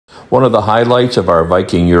One of the highlights of our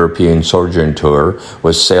Viking European Sojourn tour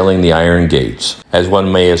was sailing the Iron Gates. As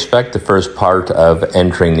one may expect, the first part of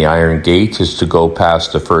entering the Iron Gates is to go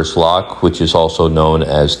past the first lock, which is also known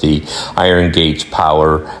as the Iron Gates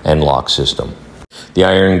Power and Lock System. The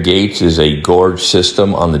Iron Gates is a gorge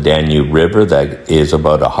system on the Danube River that is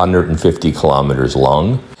about 150 kilometers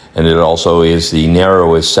long. And it also is the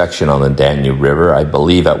narrowest section on the Danube River. I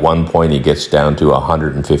believe at one point it gets down to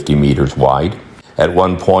 150 meters wide. At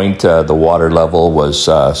one point, the water level was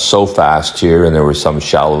so fast here, and there were some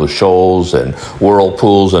shallow shoals and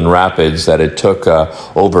whirlpools and rapids that it took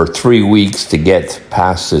over 3 weeks to get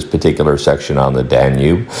past this particular section on the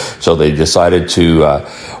Danube. So they decided to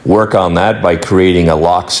work on that by creating a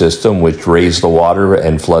lock system which raised the water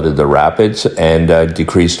and flooded the rapids and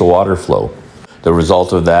decreased the water flow. The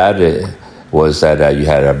result of that was that you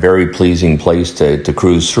had a very pleasing place to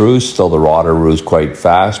cruise through. Still, the water rose quite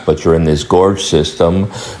fast, but you're in this gorge system,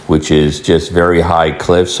 which is just very high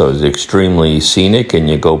cliffs, so it's extremely scenic, and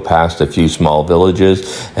you go past a few small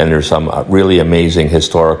villages, and there's some really amazing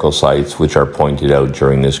historical sites which are pointed out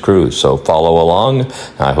during this cruise. So follow along.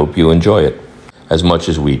 I hope you enjoy it as much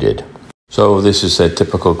as we did. So this is a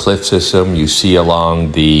typical cliff system you see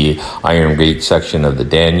along the Iron Gate section of the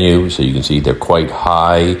Danube. So you can see they're quite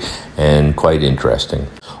high and quite interesting.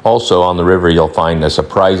 Also on the river, you'll find a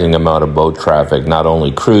surprising amount of boat traffic, not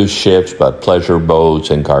only cruise ships, but pleasure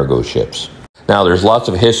boats and cargo ships. Now, there's lots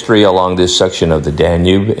of history along this section of the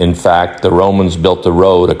Danube. In fact, the Romans built the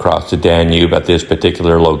road across the Danube at this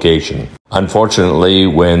particular location. Unfortunately,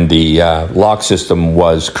 when the lock system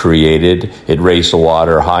was created, it raised the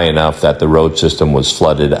water high enough that the road system was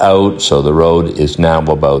flooded out, so the road is now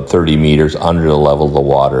about 30 meters under the level of the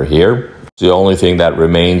water here. The only thing that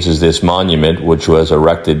remains is this monument, which was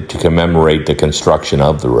erected to commemorate the construction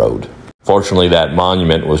of the road. Fortunately, that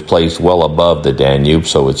monument was placed well above the Danube,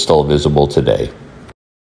 so it's still visible today.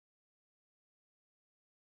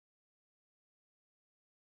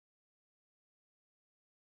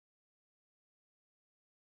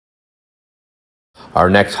 Our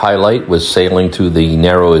next highlight was sailing to the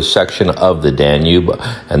narrowest section of the Danube,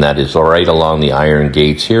 and that is right along the Iron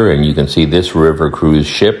Gates here. And you can see this river cruise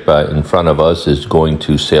ship in front of us is going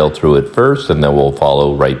to sail through it first, and then we'll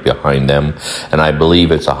follow right behind them. And I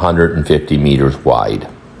believe it's 150 meters wide.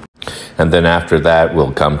 And then after that,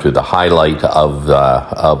 we'll come to the highlight of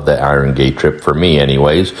the Iron Gate trip, for me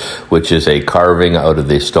anyways, which is a carving out of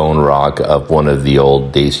the stone rock of one of the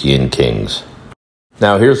old Dacian Kings.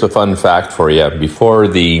 Now, here's a fun fact for you. Before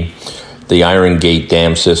the Iron Gate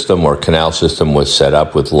dam system or canal system was set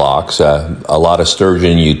up with locks, a lot of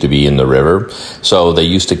sturgeon used to be in the river. So they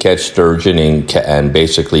used to catch sturgeon and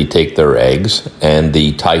basically take their eggs. And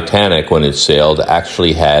the Titanic, when it sailed,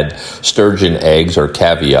 actually had sturgeon eggs or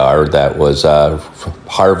caviar that was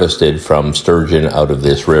harvested from sturgeon out of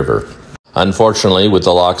this river. Unfortunately, with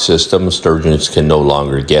the lock system, sturgeons can no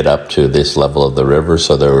longer get up to this level of the river,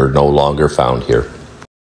 so they were no longer found here.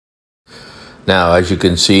 Now, as you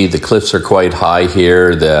can see, the cliffs are quite high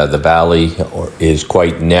here. The valley is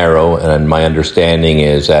quite narrow, and my understanding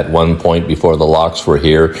is at one point before the locks were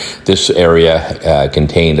here, this area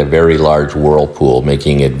contained a very large whirlpool,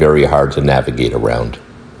 making it very hard to navigate around.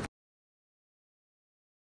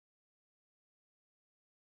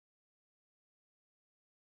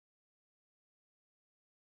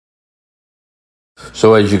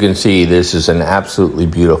 So as you can see, this is an absolutely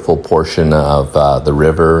beautiful portion of the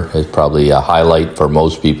river. It's probably a highlight for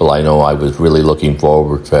most people. I know I was really looking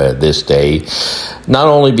forward to this day, not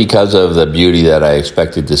only because of the beauty that I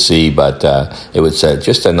expected to see, but it was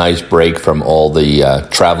just a nice break from all the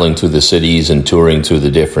traveling through the cities and touring through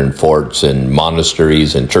the different forts and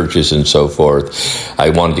monasteries and churches and so forth. I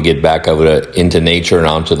wanted to get back out into nature and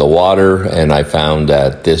onto the water, and I found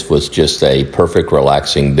that this was just a perfect,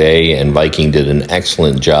 relaxing day, and Viking did an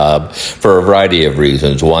excellent job for a variety of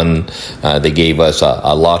reasons. One, they gave us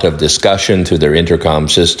a lot of discussion through their intercom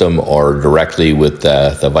system or directly with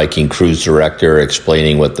the Viking cruise director,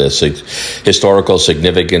 explaining what the historical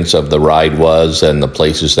significance of the ride was and the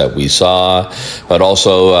places that we saw. But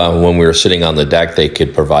also, when we were sitting on the deck, they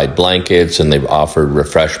could provide blankets, and they've offered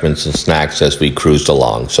refreshments and snacks as we cruised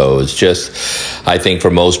along. So it's just, I think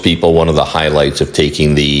for most people, one of the highlights of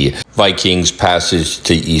taking the Viking's passage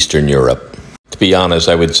to Eastern Europe. To be honest,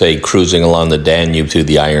 I would say cruising along the Danube to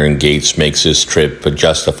the Iron Gates makes this trip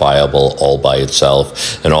justifiable all by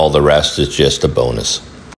itself, and all the rest is just a bonus.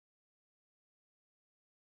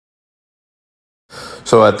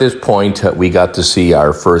 So at this point, we got to see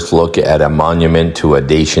our first look at a monument to a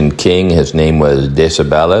Dacian king. His name was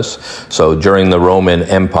Decebalus. So during the Roman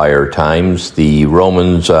Empire times, the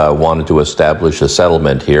Romans wanted to establish a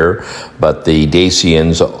settlement here, but the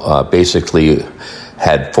Dacians basically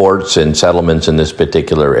had forts and settlements in this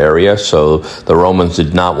particular area, so the Romans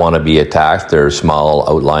did not want to be attacked. They're small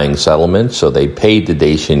outlying settlements, so they paid the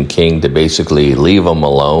Dacian king to basically leave them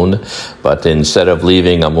alone. But instead of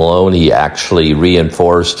leaving them alone, he actually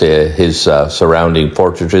reinforced his surrounding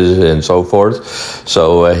fortresses and so forth,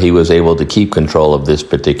 so he was able to keep control of this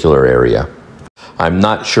particular area. I'm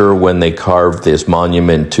not sure when they carved this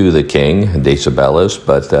monument to the king, Decebalus,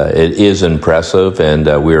 but it is impressive,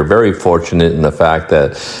 and we are very fortunate in the fact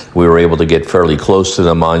that we were able to get fairly close to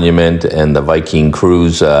the monument, and the Viking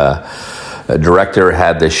cruise director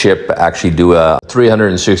had the ship actually do a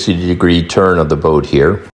 360-degree turn of the boat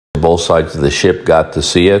here. Both sides of the ship got to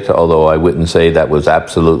see it, although I wouldn't say that was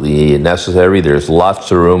absolutely necessary. There's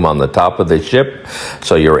lots of room on the top of the ship,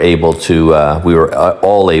 so you're able to, we were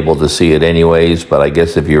all able to see it anyways, but I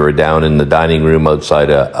guess if you were down in the dining room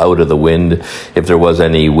outside, out of the wind, if there was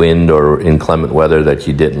any wind or inclement weather that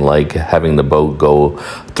you didn't like, having the boat go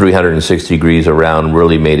 360 degrees around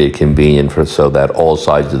really made it convenient so that all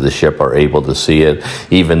sides of the ship are able to see it,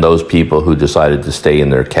 even those people who decided to stay in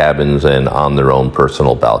their cabins and on their own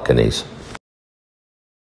personal balconies.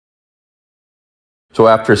 So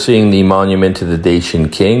after seeing the monument to the Dacian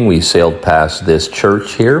king, we sailed past this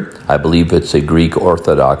church here. I believe it's a Greek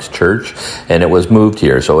Orthodox church, and it was moved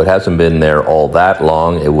here. So it hasn't been there all that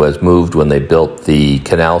long. It was moved when they built the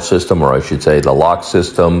canal system, or I should say the lock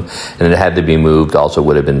system, and it had to be moved, also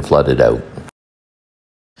would have been flooded out.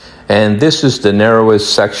 And this is the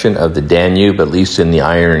narrowest section of the Danube, at least in the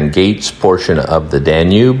Iron Gates portion of the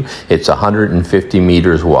Danube. It's 150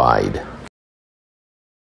 meters wide.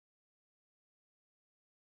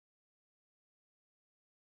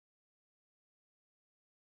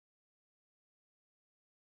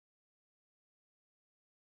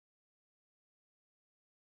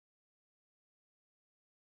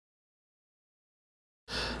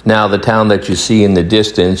 Now, the town that you see in the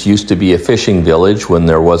distance used to be a fishing village when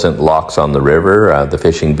there wasn't locks on the river. The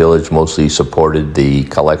fishing village mostly supported the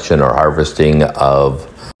collection or harvesting of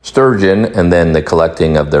sturgeon, and then the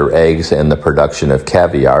collecting of their eggs and the production of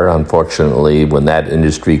caviar. Unfortunately, when that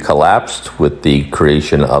industry collapsed with the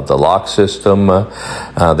creation of the lock system,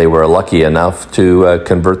 they were lucky enough to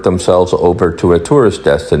convert themselves over to a tourist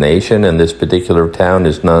destination, and this particular town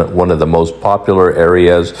is one of the most popular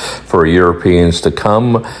areas for Europeans to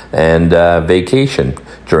come and vacation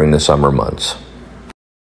during the summer months.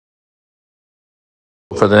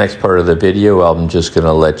 For the next part of the video, I'm just going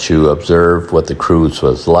to let you observe what the cruise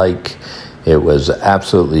was like. It was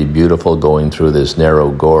absolutely beautiful going through this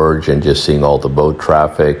narrow gorge and just seeing all the boat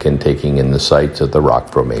traffic and taking in the sights of the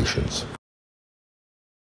rock formations.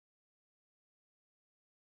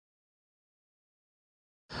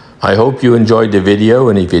 I hope you enjoyed the video,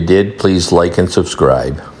 and if you did, please like and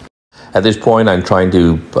subscribe. At this point, I'm trying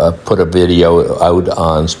to put a video out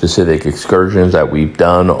on specific excursions that we've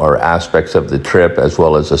done or aspects of the trip, as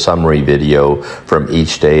well as a summary video from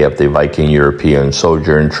each day of the Viking European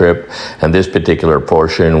Sojourn trip, and this particular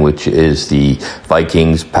portion, which is the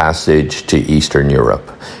Vikings' passage to Eastern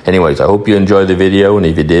Europe. Anyways, I hope you enjoyed the video, and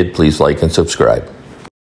if you did, please like and subscribe.